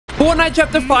Fortnite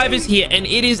Chapter 5 is here, and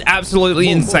it is absolutely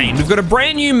insane. We've got a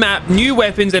brand new map, new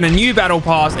weapons, and a new battle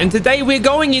pass, and today we're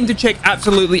going in to check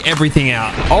absolutely everything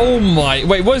out. Oh my...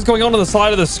 Wait, what is going on the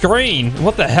side of the screen?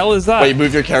 What the hell is that? Wait,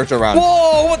 move your character around.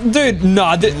 Whoa, what? Dude,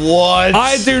 nah. What?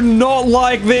 I do not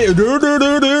like this.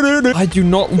 I do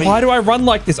not... Wait. Why do I run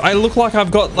like this? I look like I've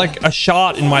got, like, a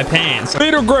shard in my pants.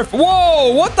 Peter Griff.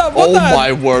 Whoa, what the... Oh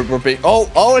my word, we're being...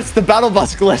 Oh, it's the battle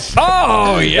bus glitch.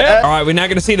 Oh, yeah. All right, we're now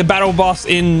going to see the battle boss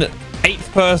in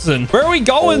 8th person. Where are we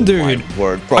going, dude? My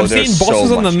word, bro. I'm seeing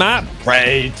bosses on the map.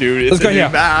 Right, dude. It's Let's go a new here.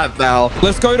 map now.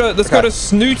 Let's go to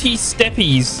Snooty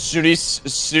Steppies.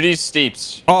 Snooty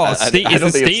Steeps. Oh, Is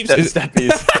it Steeps?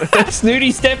 Steppies.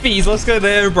 Snooty Steppies. Let's go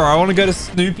there, bro. I want to go to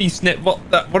Snoopy Snip.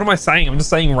 What am I saying? I'm just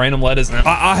saying random letters now.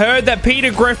 I heard that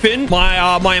Peter Griffin,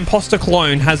 my imposter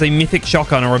clone, has a mythic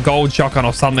shotgun or a gold shotgun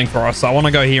or something for us. So I want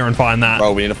to go here and find that.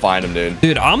 Bro, we need to find him, dude.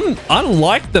 Dude, I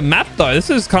like the map though.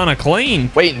 This is kind of clean.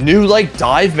 Wait, new like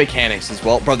dive mechanics as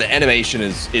well, bro. The animation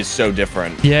is so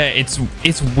different. Yeah, it's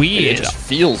weird. It just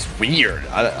feels weird.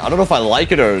 I don't know if I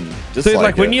like it or just dude,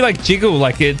 like when you like jiggle,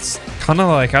 like it's kind of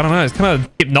like, I don't know, it's kind of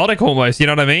hypnotic almost, you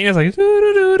know what I mean? It's like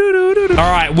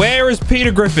all right, where is Peter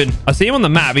Griffin? I see him on the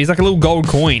map. He's like a little gold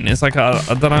coin. It's like I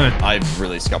don't know. I've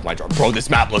really scuffed my drone, bro. This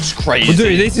map looks crazy. Well,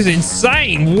 dude, this is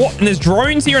insane. What? And there's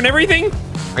drones here and everything.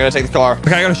 I'm gonna take the car.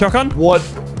 Okay, I got a shotgun. What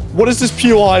is this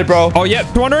POI, bro? Oh yeah,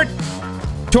 200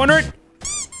 200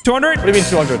 200. What do you mean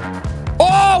 200?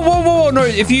 Oh, whoa. No,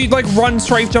 if you like run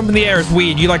strafe jump in the air, it's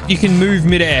weird. You can move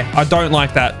midair. I don't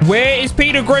like that. Where is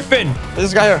Peter Griffin?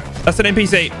 This guy here. That's an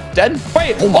NPC. Dead?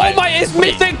 Wait. Oh my, it's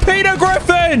Mythic Peter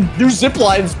Griffin. New zip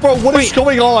lines, bro. What is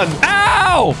going on?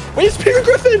 Ow. Wait, it's Peter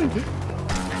Griffin.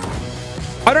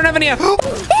 I don't have any.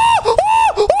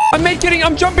 I'm medkitting.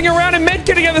 I'm jumping around and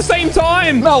medkitting at the same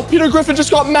time. No, Peter Griffin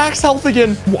just got max health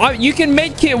again. You can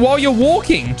medkit while you're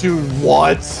walking. Dude,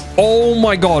 what? Oh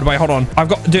my god. Wait, hold on. I've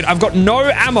got no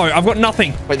ammo. I've got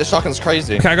nothing. Wait, the shotgun's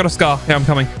crazy. Okay, I got a scar. Yeah, I'm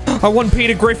coming. I want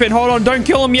Peter Griffin. Hold on. Don't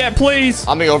kill him yet, please.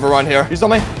 I'm gonna overrun here. He's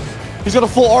on me. He's got a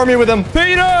full army with him.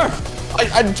 Peter!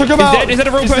 I took him out. Dead. Is that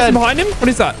a real person behind him? What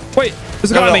is that? Wait,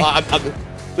 there's a guy on me.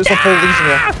 There's a full legion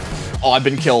here. Oh, I've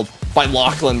been killed by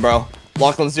Lachlan, bro.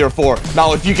 Lachlan 04.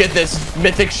 Now, if you get this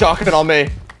mythic shotgun on me.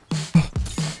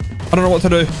 I don't know what to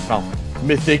do. No.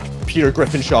 Mythic Peter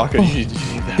Griffin shotgun. You need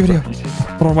that, give it bro. here.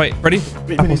 Hold on, wait. Ready?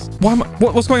 Why am I,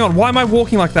 what's going on? Why am I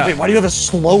walking like that? Wait, why do you have a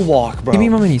slow walk, bro? Give me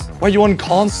my minis. Why are you on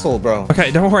console, bro? Okay,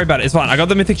 don't worry about it. It's fine. I got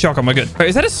the mythic shotgun. We're good. Wait,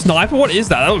 is that a sniper? What is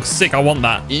that? That looks sick. I want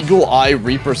that. Eagle Eye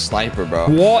Reaper Sniper, bro.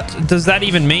 What does that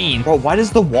even mean? Bro, why does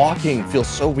the walking feel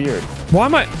so weird? Why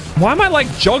am I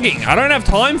like jogging? I don't have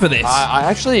time for this. I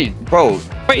actually, bro.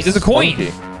 Wait, there's a coin.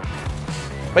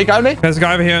 Funky. Wait, got me? There's a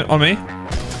guy over here on me.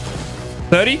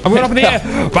 30. I'm going up in the air.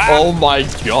 Bam. Oh my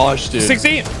gosh, dude.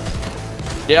 60.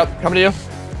 Yep, coming to you.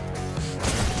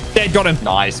 Dead, got him.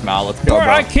 Nice, Mal. Let's go, Bro,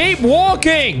 bro. I keep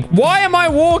walking. Why am I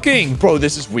walking? Bro,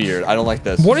 this is weird. I don't like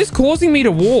this. What is causing me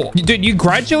to walk? Dude, you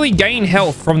gradually gain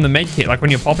health from the med kit, like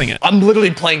when you're popping it. I'm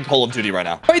literally playing Call of Duty right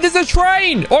now. Wait, there's a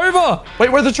train. Over.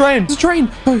 Wait, where's the train? There's a train.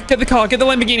 Oh, get the car. Get the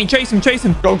Lamborghini. Chase him. Chase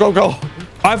him. Go, go, go.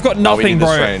 I've got nothing, this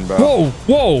bro. train, bro.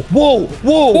 Whoa. Whoa,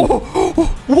 whoa.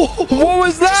 Whoa. What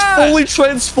was that? It's fully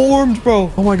transformed,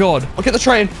 bro. Oh my god. I'll get the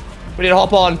train. We need to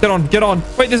hop on. Get on.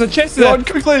 Wait, there's a chest Get there. on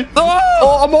quickly.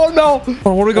 Oh, I'm on now.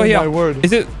 Oh, what do we got here? My word.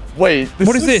 Is it? Wait,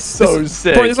 What is this? So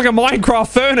sick. Bro, it's like a Minecraft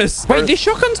furnace. Wait, this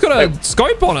shotgun's got a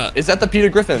scope on it. Is that the Peter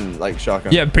Griffin, like,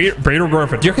 shotgun? Yeah, Peter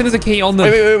Griffin. Do you reckon there's a key on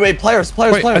the... Wait. Players.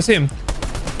 Wait, I see him.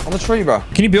 On the tree, bro.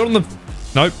 Can you build on the...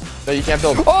 Nope. No, you can't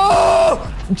build.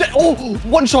 Oh! Oh,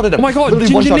 one shot at him. Oh my god, Literally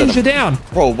Ginger one-shotted Ninja him. down.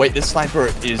 Bro, wait, this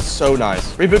sniper is so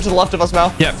nice. Reboot to the left of us,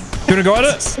 Mal. Yeah. Do you want to go at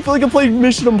it? I feel like I'm playing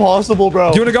Mission Impossible,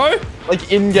 bro. Do you want to go?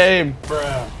 Like, in-game.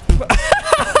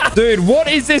 Dude, what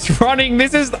is this running?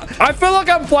 This is... I feel like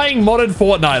I'm playing modded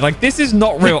Fortnite. Like, this is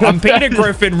not real. I'm Peter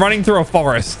Griffin running through a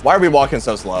forest. Why are we walking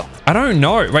so slow? I don't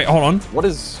know. Wait, hold on. What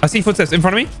is... I see footsteps in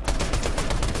front of me.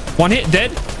 One hit,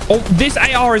 dead. Oh, this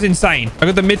AR is insane. I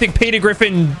got the mythic Peter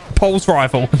Griffin pulse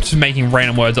rifle. I'm just making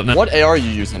random words up now. What AR are you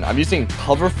using? I'm using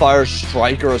cover fire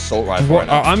striker assault rifle right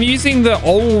now. I'm using the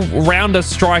all-rounder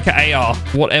striker AR,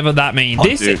 whatever that means. Oh,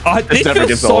 this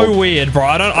feels so weird, bro.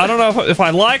 I don't know if I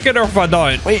like it or if I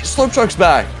don't. Wait, Slope Truck's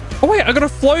back. Oh wait, I got a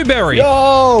flowberry. Yo!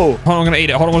 Hold on, I'm gonna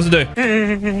eat it. Hold on, what does it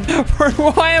do? Bro,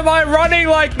 why am I running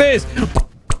like this?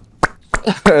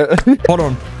 Hold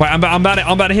on. Wait, I'm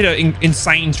about to hit an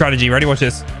insane strategy. Ready? Watch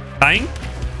this. Bang.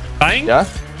 Bang. Yeah?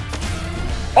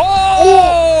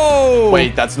 Oh!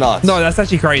 Wait, that's nuts. No, that's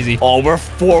actually crazy. Oh, we're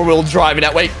four-wheel driving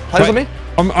that. Wait, players on me?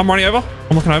 I'm running over.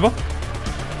 I'm looking over.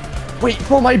 Wait,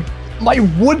 bro, my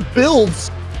wood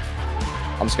builds.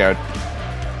 I'm scared.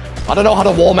 I don't know how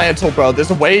to wall mantle, bro.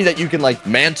 There's a way that you can like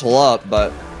mantle up,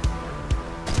 but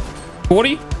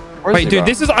 40. Wait, dude,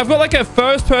 this is... I've got like a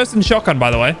first-person shotgun,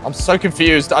 by the way. I'm so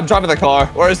confused. I'm driving the car.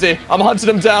 Where is he? I'm hunting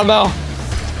him down now.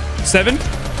 7.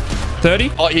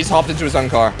 30. Oh, he's hopped into his own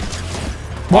car.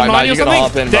 190 or something.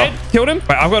 Hop in, dead. Killed him.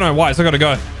 Wait, I've got no whites. I gotta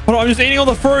go. Hold on, I'm just eating all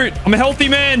the fruit. I'm a healthy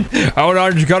man. Hold on,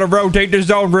 I just gotta rotate this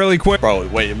zone really quick. Bro,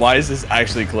 wait, why is this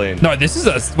actually clean? No, this is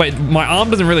a... Wait, my arm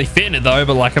doesn't really fit in it, though.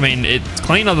 But, like, I mean, it's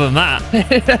clean other than that.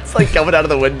 It's like coming out of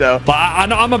the window. But I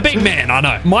know, I'm a big man. I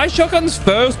know. My shotgun's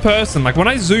first person. Like, when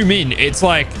I zoom in, it's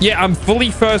like... Yeah, I'm fully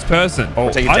first person. Oh,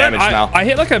 we're taking damage now. I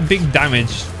hit, like, a big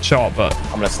damage shot, but...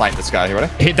 I'm gonna snipe this guy. You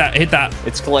ready? Hit that. Hit that.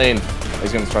 It's clean.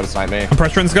 He's gonna try to snipe me. I'm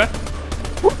pressuring this guy.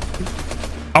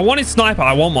 I want his sniper.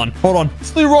 I want one. Hold on.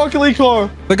 It's the Rocket League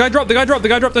car. The guy dropped. The guy dropped. The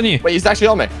guy dropped on you. Wait, he's actually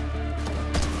on me.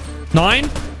 9.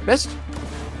 Missed.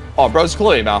 Oh, bro's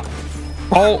clean now.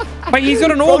 Oh, wait, he's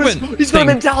got an orbit. He's got a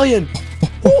medallion.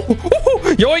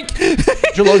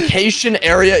 Yoink. Your location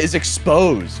area is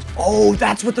exposed. Oh,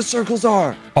 that's what the circles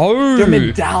are. Oh. They're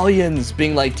medallions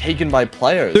being like taken by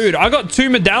players. Dude, I got 2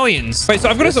 medallions. Wait, so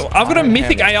I've got a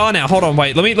mythic AR now. Hold on,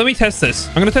 wait. Let me test this.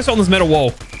 I'm gonna test it on this metal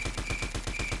wall.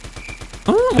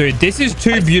 Oh. Dude, this is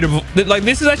too beautiful. Like,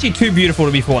 this is actually too beautiful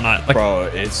to be Fortnite. Like, bro,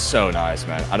 it's so nice,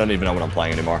 man. I don't even know what I'm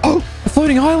playing anymore. Oh, a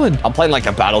floating island. I'm playing like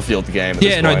a Battlefield game.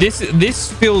 Yeah, no,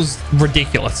 this feels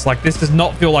ridiculous. Like, this does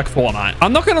not feel like Fortnite.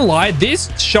 I'm not gonna lie, this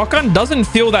shotgun doesn't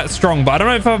feel that strong, but I don't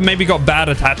know if I've maybe got bad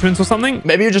attachments or something.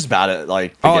 Maybe you're just bad at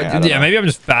like. Oh, yeah, maybe I'm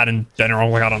just bad in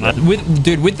general. Like, I don't know.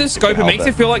 With the scope, it makes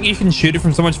it feel like you can shoot it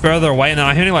from so much further away, and then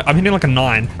I'm hitting like a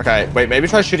 9. Okay, wait, maybe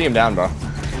try shooting him down, bro.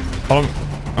 Hold on.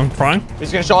 I'm trying.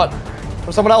 He's getting shot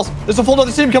from someone else. There's a full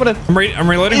other team coming in. I'm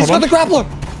reloading. He's got the grappler.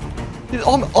 He's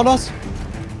on us.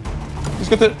 He's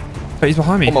got the... Oh, he's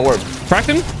behind me. Oh, my word. Cracked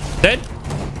him. Dead.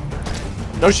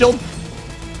 No shield.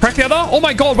 Cracked the other. Oh,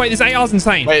 my God. Wait, this AR's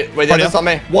insane. Wait, yeah, that's not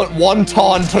me. One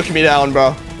ton took me down,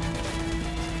 bro.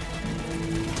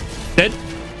 Dead.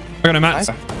 I got no mats.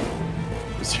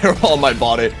 Nice. 0 on my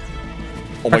body.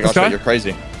 Oh, my gosh, you're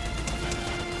crazy.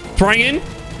 Throwing in.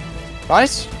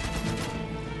 Nice.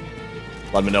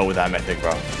 Let me know with that mythic,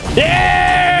 bro.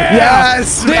 Yeah!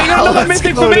 Yes! Dude, you got another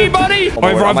mythic for me, buddy! Oh,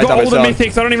 I've got all the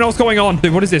mythics. I don't even know what's going on.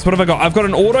 Dude, what is this? What have I got? I've got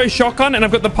an auto shotgun and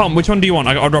I've got the pump. Which one do you want?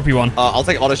 I'll drop you one. I'll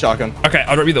take auto shotgun. Okay,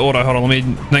 I'll drop you the auto. Hold on, let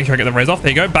me make sure I get the res off.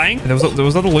 There you go. Bang. There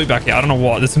was other loot back here. I don't know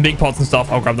what. There's some big pots and stuff.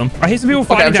 I'll grab them. I hear some people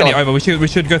fighting down here. Over. We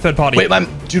should go third party. Wait,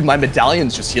 my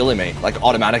medallion's just healing me, like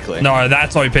automatically. No,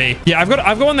 that's OP. Yeah, I've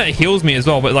got one that heals me as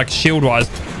well, but like shield wise.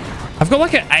 I've got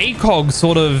like an ACOG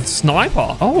sort of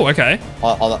sniper. Oh, okay.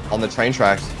 On the train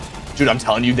tracks. Dude, I'm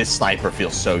telling you, this sniper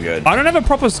feels so good. I don't have a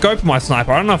proper scope of my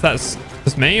sniper. I don't know if that's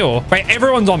just me or... Wait,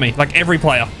 everyone's on me. Like, every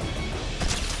player.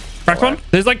 Cracked one?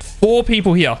 There's like 4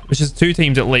 people here, which is 2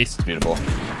 teams at least. Beautiful.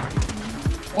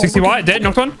 60 white, dead,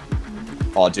 knocked one.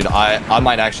 Oh, dude, I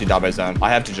might actually die by zone. I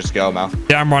have to just go, man.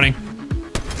 Yeah, I'm running.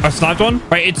 I sniped one.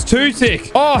 Wait, it's 2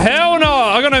 tick. Oh, hell no.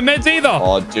 I got no meds either.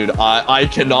 Oh, dude, I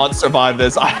cannot survive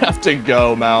this. I have to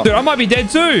go, Mal. Dude, I might be dead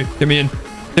too. Get me in.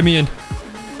 Get me in.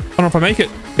 I don't know if I make it.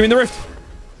 Give me in the rift.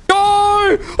 Go!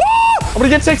 Oh! I'm gonna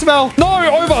get 6, Mal.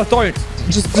 No, over. Don't.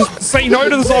 Just say no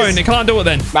to the zone. It can't do it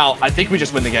then. Mal, I think we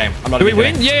just win the game. I'm not Do we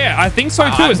win? Yeah, I think so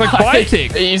too. It's like 5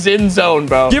 tick. He's in zone,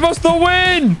 bro. Give us the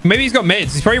win. Maybe he's got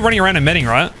meds. He's probably running around and medding,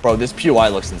 right? Bro, this POI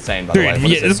looks insane, by the way. Dude,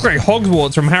 yeah, this is like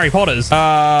Hogwarts from Harry Potter's.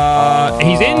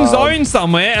 He's in zone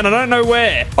somewhere, and I don't know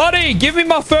where. Buddy, give me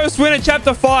my first win at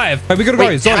Chapter 5. Wait, we gotta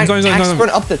go. Zone.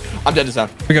 I'm dead to zone.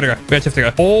 We gotta go. We have to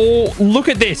go. Oh, look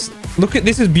at this. Look at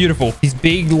this. Is beautiful. These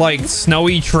big, like,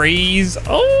 snowy trees.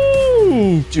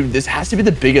 Oh, dude, this has to be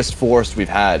the biggest forest we've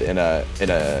had in a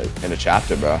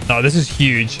chapter, bro. No, this is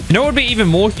huge. You know what would be even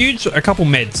more huge? A couple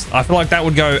meds. I feel like that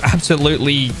would go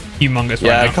absolutely humongous.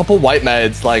 Yeah, right now. A couple white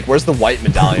meds. Like, where's the white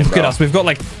medallion? Look at us. We've got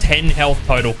like 10 health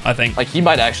total, I think. Like, he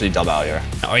might actually dub out here.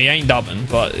 No, he ain't dubbing,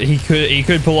 but he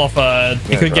could pull off a.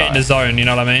 He could get into zone. You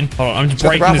know what I mean? Hold on, I'm just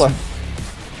breaking this.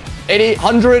 80,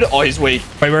 100. Oh, he's weak.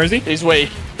 Wait, where is he? He's weak.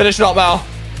 Finish it up, Mal.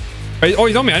 Wait, oh,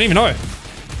 he's on me. I didn't even know.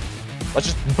 Let's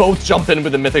just both jump in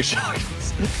with the mythic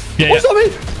shotguns. Yeah, What's on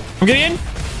me? I'm getting in.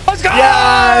 Let's go!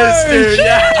 Yes, dude,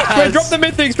 yes! Wait, drop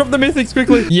the mythics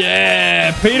quickly.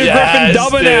 Yeah, Peter Griffin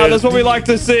dubbing out. That's what we like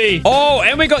to see. Oh,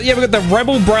 and we got the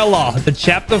Rebel Brella, the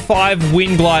Chapter 5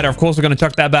 Wind Glider. Of course, we're going to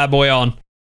chuck that bad boy on.